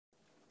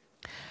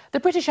The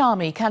British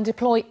Army can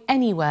deploy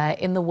anywhere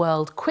in the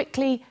world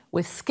quickly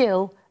with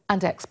skill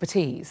and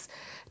expertise.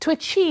 To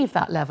achieve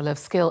that level of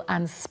skill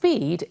and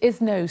speed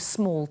is no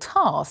small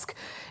task.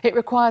 It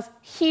requires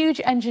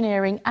huge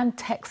engineering and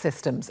tech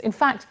systems. In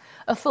fact,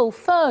 a full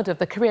third of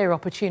the career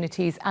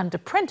opportunities and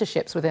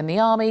apprenticeships within the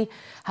Army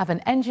have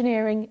an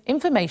engineering,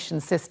 information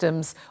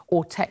systems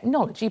or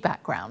technology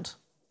background.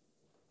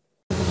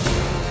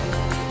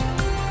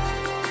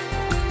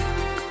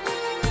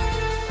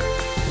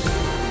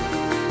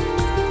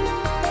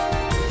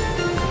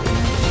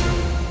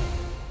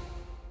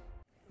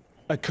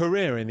 A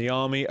career in the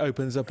Army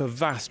opens up a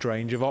vast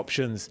range of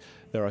options.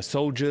 There are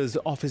soldiers,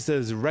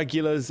 officers,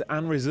 regulars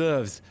and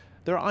reserves.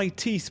 There are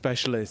IT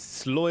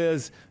specialists,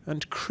 lawyers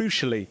and,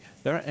 crucially,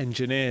 there are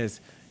engineers.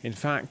 In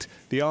fact,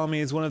 the Army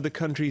is one of the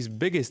country's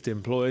biggest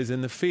employers in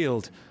the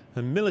field,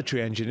 and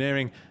military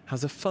engineering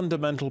has a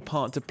fundamental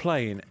part to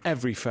play in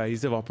every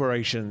phase of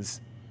operations.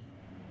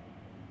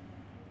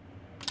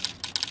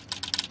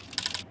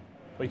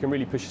 You can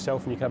really push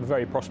yourself and you can have a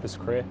very prosperous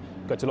career,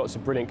 go to lots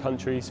of brilliant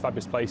countries,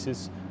 fabulous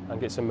places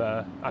and get some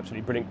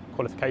absolutely brilliant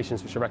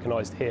qualifications which are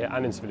recognised here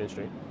and in civil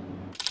industry.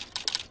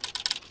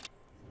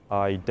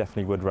 I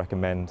definitely would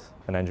recommend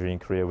an engineering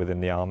career within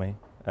the Army.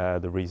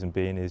 The reason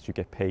being is you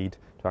get paid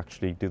to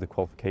actually do the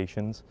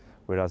qualifications,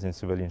 whereas in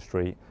civil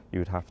industry you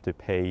would have to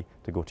pay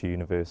to go to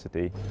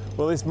university.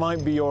 Well, this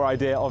might be your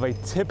idea of a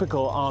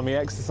typical Army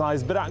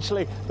exercise, but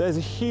actually there's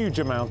a huge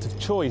amount of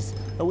choice.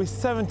 And with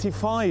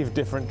 75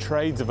 different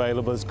trades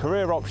available as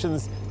career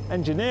options,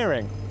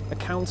 engineering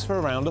accounts for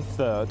around a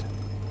third.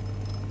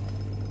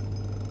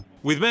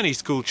 With many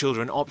school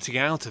children opting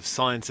out of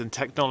science and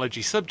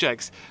technology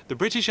subjects, the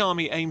British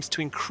Army aims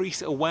to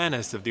increase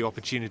awareness of the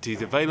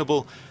opportunities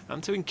available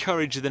and to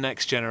encourage the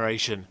next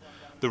generation.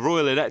 The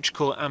Royal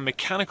Electrical and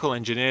Mechanical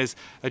Engineers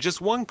are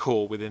just one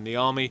corps within the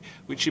Army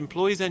which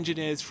employs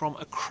engineers from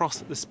across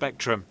the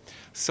spectrum.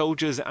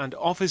 Soldiers and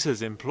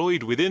officers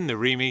employed within the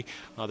REME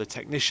are the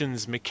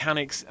technicians,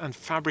 mechanics and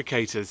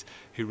fabricators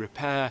who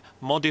repair,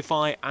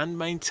 modify and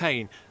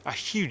maintain a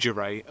huge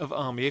array of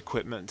Army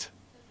equipment.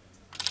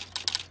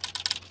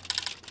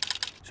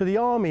 So the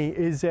Army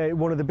is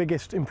one of the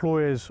biggest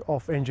employers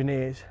of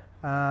engineers.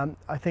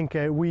 I think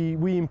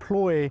we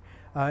employ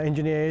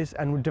engineers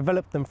and we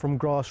develop them from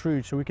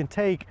grassroots. So we can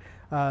take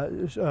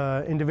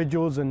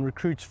individuals and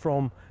recruits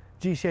from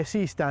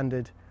GCSE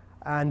standard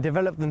and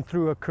develop them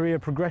through a career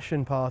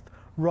progression path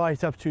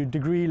right up to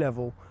degree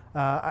level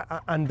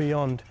and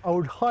beyond. I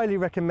would highly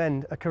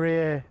recommend a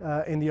career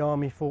in the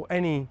Army for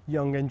any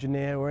young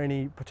engineer or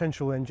any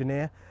potential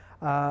engineer.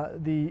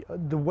 The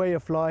way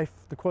of life,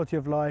 the quality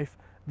of life,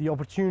 the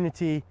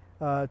opportunity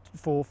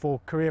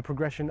for career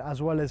progression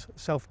as well as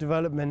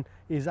self-development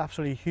is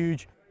absolutely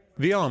huge.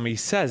 The Army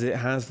says it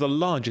has the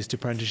largest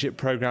apprenticeship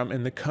programme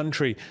in the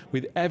country,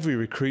 with every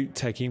recruit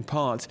taking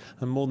part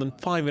and more than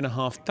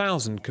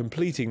 5,500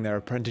 completing their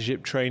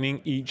apprenticeship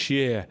training each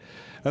year.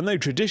 And though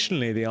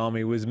traditionally the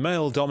Army was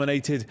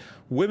male-dominated,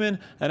 women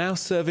are now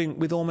serving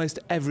with almost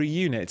every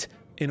unit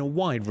in a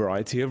wide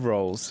variety of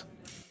roles.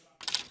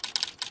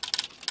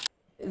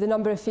 The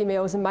number of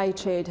females in my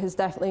trade has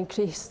definitely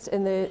increased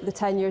in the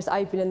 10 years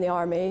I've been in the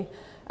Army,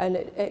 and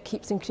it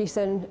keeps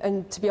increasing.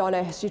 And to be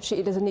honest, you're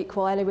treated as an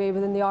equal anyway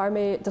within the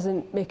Army. It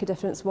doesn't make a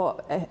difference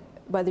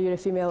whether you're a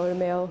female or a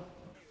male.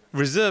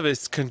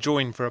 Reservists can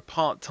join for a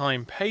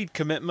part-time paid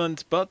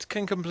commitment, but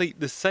can complete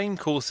the same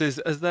courses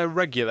as their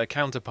regular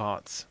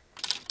counterparts.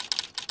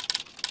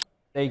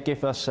 They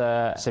give us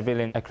a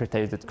civilian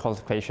accredited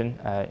qualification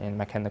in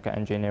mechanical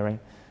engineering,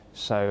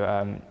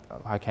 so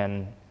I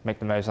can make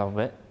the most of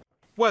it.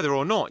 Whether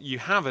or not you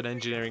have an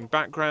engineering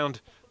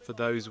background, for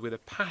those with a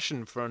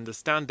passion for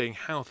understanding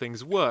how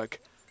things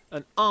work,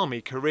 an Army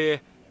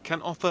career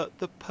can offer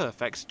the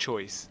perfect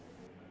choice.